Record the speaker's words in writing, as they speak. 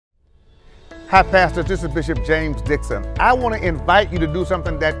Hi, Pastor. This is Bishop James Dixon. I want to invite you to do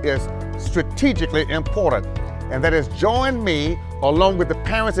something that is strategically important, and that is join me along with the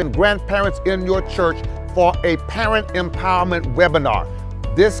parents and grandparents in your church for a parent empowerment webinar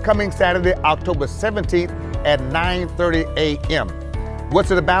this coming Saturday, October 17th at 9:30 a.m. What's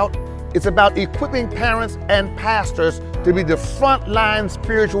it about? It's about equipping parents and pastors to be the frontline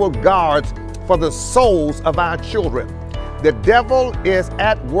spiritual guards for the souls of our children. The devil is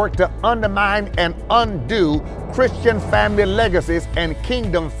at work to undermine and undo Christian family legacies and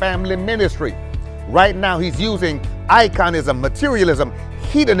kingdom family ministry. Right now, he's using iconism, materialism,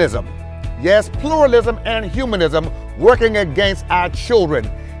 hedonism, yes, pluralism and humanism, working against our children.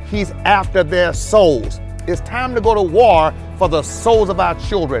 He's after their souls. It's time to go to war for the souls of our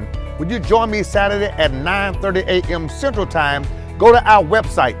children. Would you join me Saturday at 9:30 a.m. Central Time? Go to our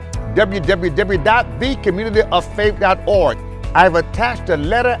website, www.thecommunityoffaith.org. I've attached a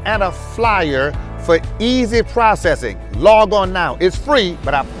letter and a flyer for easy processing. Log on now. It's free,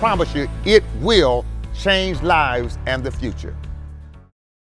 but I promise you it will change lives and the future.